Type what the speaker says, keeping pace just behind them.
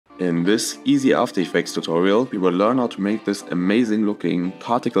In this easy After Effects tutorial, we will learn how to make this amazing looking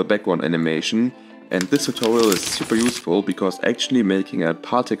particle background animation, and this tutorial is super useful because actually making a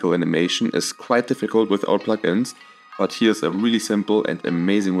particle animation is quite difficult without plugins, but here's a really simple and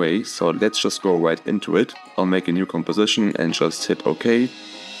amazing way, so let's just go right into it. I'll make a new composition and just hit OK,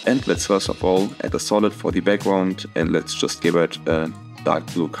 and let's first of all add a solid for the background, and let's just give it a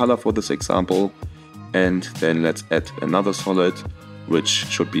dark blue color for this example, and then let's add another solid which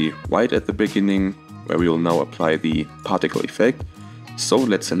should be white at the beginning, where we will now apply the particle effect. So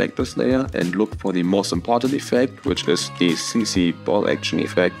let's select this layer and look for the most important effect, which is the CC ball action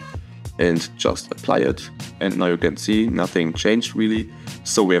effect, and just apply it. And now you can see nothing changed really,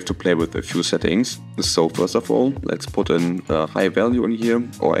 so we have to play with a few settings. So first of all, let's put in a high value in here,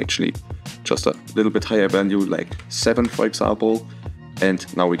 or actually just a little bit higher value, like 7 for example. And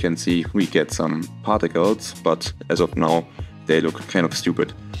now we can see we get some particles, but as of now they look kind of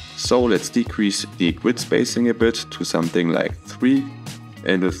stupid. So let's decrease the grid spacing a bit to something like 3,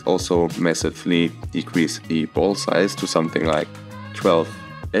 and let's also massively decrease the ball size to something like 12.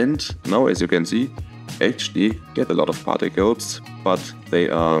 And now, as you can see, actually get a lot of particles, but they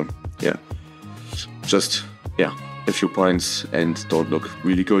are just a few points and don't look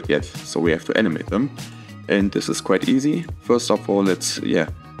really good yet, so we have to animate them. And this is quite easy. First of all, let's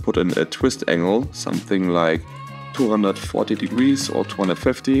put in a twist angle, something like 240 degrees or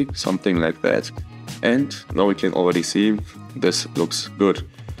 250, something like that. And now we can already see this looks good.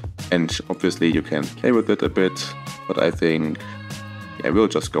 And obviously you can play with it a bit, but I think we'll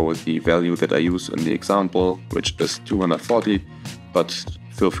just go with the value that I use in the example, which is 240, but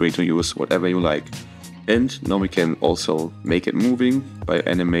feel free to use whatever you like. And now we can also make it moving by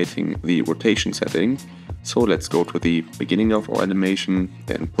animating the rotation setting. So let's go to the beginning of our animation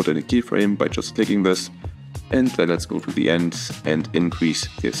and put in a keyframe by just clicking this. And then let's go to the end and increase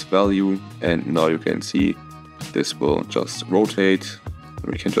this value, and now you can see this will just rotate.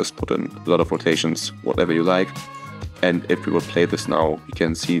 We can just put in a lot of rotations, whatever you like. And if we will play this now, we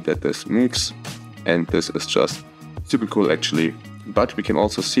can see that this moves, and this is just super cool actually. But we can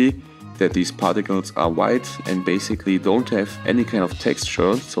also see that these particles are white and basically don't have any kind of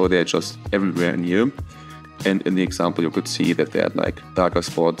texture, so they're just everywhere in here. And in the example you could see that there are like darker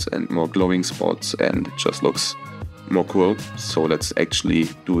spots and more glowing spots, and it just looks more cool. So let's actually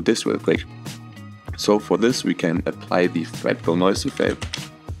do this real quick. So for this we can apply the fractal noise effect.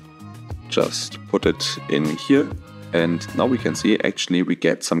 Just put it in here, and now we can see actually we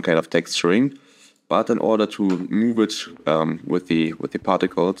get some kind of texturing. But in order to move it with the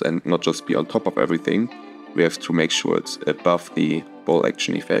particles and not just be on top of everything, we have to make sure it's above the ball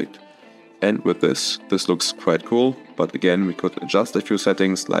action effect. And with this looks quite cool, but again we could adjust a few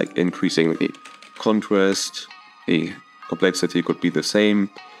settings like increasing the contrast, the complexity could be the same,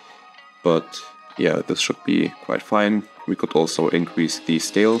 but this should be quite fine. We could also increase the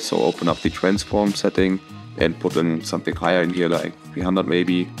scale, so open up the transform setting and put in something higher in here, like 300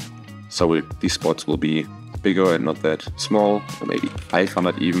 maybe, so these spots will be bigger and not that small, or maybe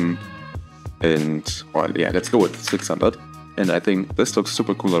 500 even, and let's go with 600. And I think this looks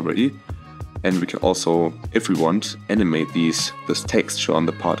super cool already. And we can also, if we want, animate this texture on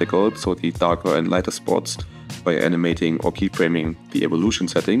the particle, so the darker and lighter spots, by animating or keyframing the evolution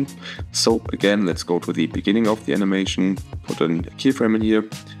setting. So again, let's go to the beginning of the animation, put in a keyframe in here,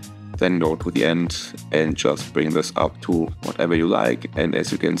 then go to the end and just bring this up to whatever you like. And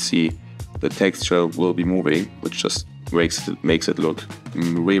as you can see, the texture will be moving, which just makes it look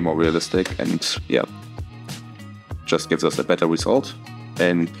way more realistic, and just gives us a better result.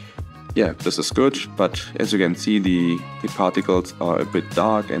 And this is good, but as you can see, the particles are a bit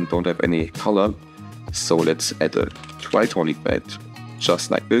dark and don't have any color. So let's add a tritone effect,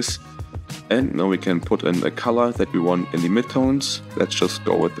 just like this. And now we can put in a color that we want in the midtones. Let's just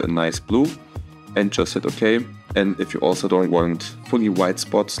go with a nice blue and just hit OK. And if you also don't want fully white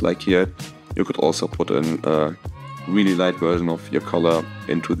spots like here, you could also put in a really light version of your color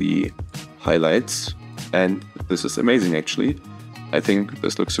into the highlights. And this is amazing actually. I think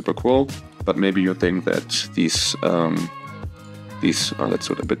this looks super cool, but maybe you think that these let's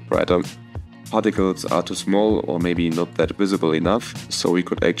do it a bit brighter, particles are too small or maybe not that visible enough. So we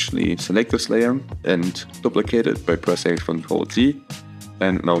could actually select this layer and duplicate it by pressing Ctrl+Z,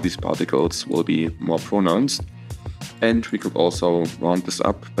 and now these particles will be more pronounced. And we could also round this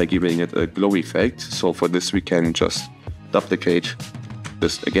up by giving it a glow effect. So for this we can just duplicate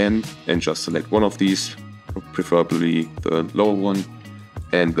this again and just select one of these, preferably the lower one,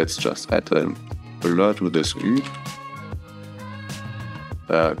 and let's just add a blur to this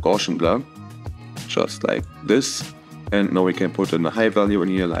Gaussian blur, just like this. And now we can put in a high value in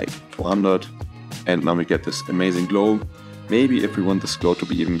here, like 400, and now we get this amazing glow. Maybe if we want this glow to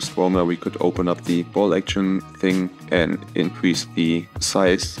be even stronger, we could open up the ball action thing and increase the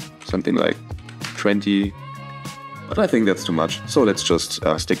size, something like 20, but I think that's too much. So let's just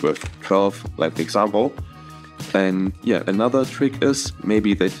stick with 12, like the example. And yeah, another trick is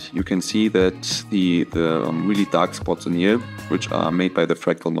maybe that you can see that the really dark spots in here, which are made by the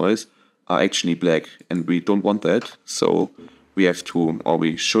fractal noise, are actually black, and we don't want that. So we have to, or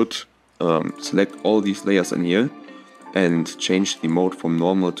we should, select all these layers in here and change the mode from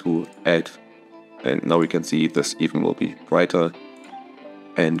normal to add. And now we can see this even will be brighter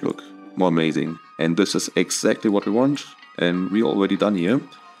and look more amazing. And this is exactly what we want, and we're already done here.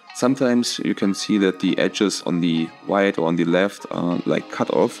 Sometimes you can see that the edges on the right or on the left are like cut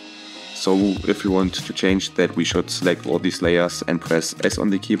off. So if we want to change that, we should select all these layers and press S on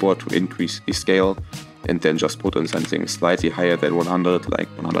the keyboard to increase the scale, and then just put in something slightly higher than 100, like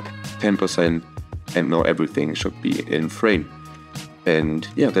 110%, and now everything should be in frame. And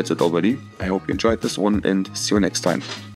yeah, that's it already. I hope you enjoyed this one, and see you next time.